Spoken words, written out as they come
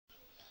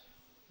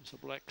There's a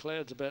black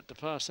cloud's about to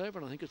pass over,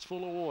 and I think it's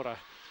full of water.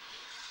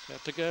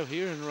 About to go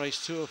here in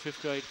race 2 of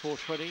 5th grade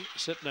 420.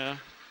 Set now.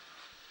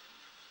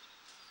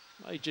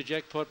 Major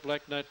Jackpot,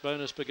 Black Note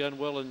Bonus begun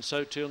well, and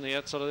so too on the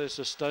outside of this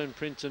is Stone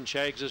Prince and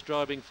Shags is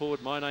driving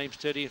forward. My Name's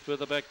Teddy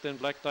further back, then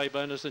Black Day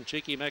Bonus and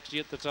Cheeky Maxi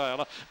at the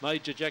tail.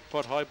 Major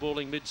Jackpot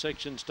highballing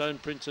midsection, Stone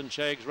Prince and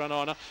Shags run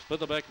on.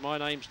 Further back, My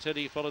Name's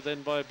Teddy, followed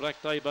then by Black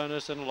Day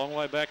Bonus, and a long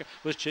way back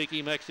was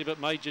Cheeky Maxi,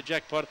 but Major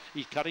Jackpot,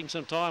 he's cutting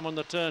some time on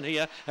the turn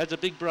here, has a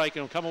big break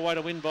and will come away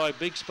to win by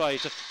big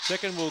space.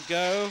 Second will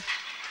go,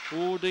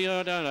 oh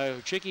dear, I don't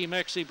know, Cheeky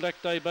Maxi,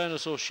 Black Day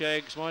Bonus or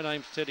Shags, My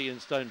Name's Teddy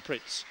and Stone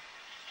Prince.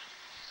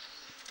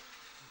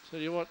 Tell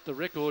you what, the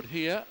record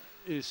here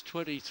is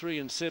 23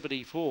 and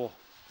 74.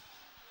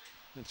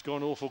 It's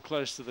gone awful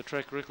close to the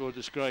track record,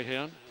 this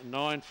greyhound.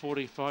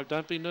 9:45.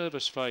 Don't be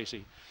nervous,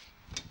 Facey.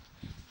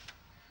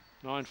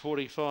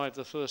 9:45,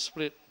 the first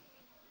split.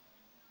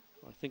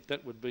 I think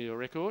that would be a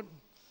record.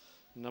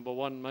 Number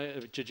 1,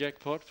 Major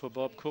Jackpot for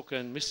Bob Cook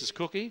and Mrs.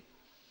 Cookie.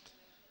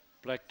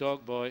 Black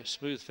Dog by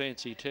Smooth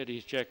Fancy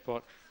Teddy's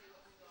Jackpot.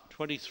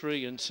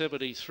 23 and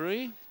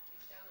 73.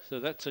 So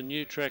that's a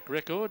new track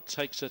record.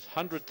 Takes a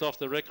 100th off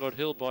the record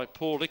held by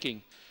Paul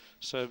Licking.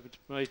 So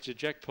Major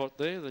Jackpot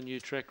there, the new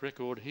track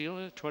record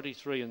here,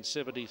 23 and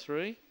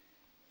 73.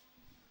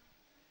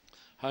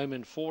 Home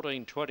in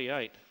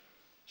 14:28.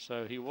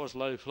 So he was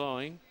low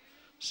flying.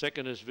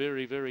 Second is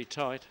very, very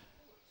tight.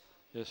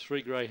 There's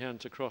 3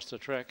 greyhounds across the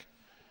track.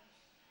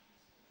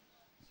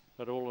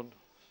 But all in.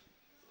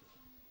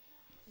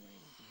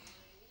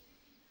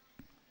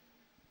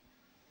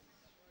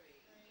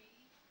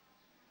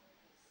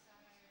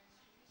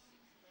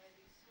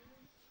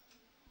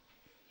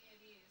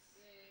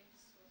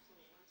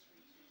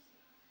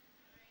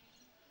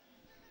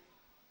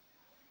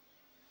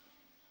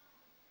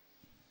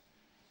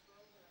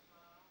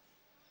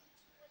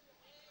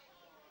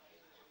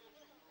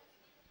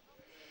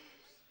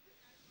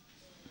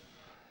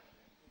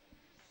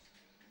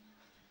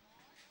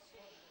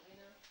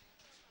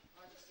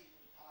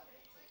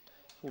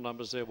 Full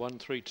numbers there, 1,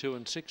 3, 2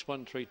 and 6,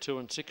 1, 3, 2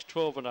 and 6,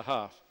 12 and a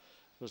half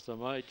was the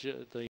major, the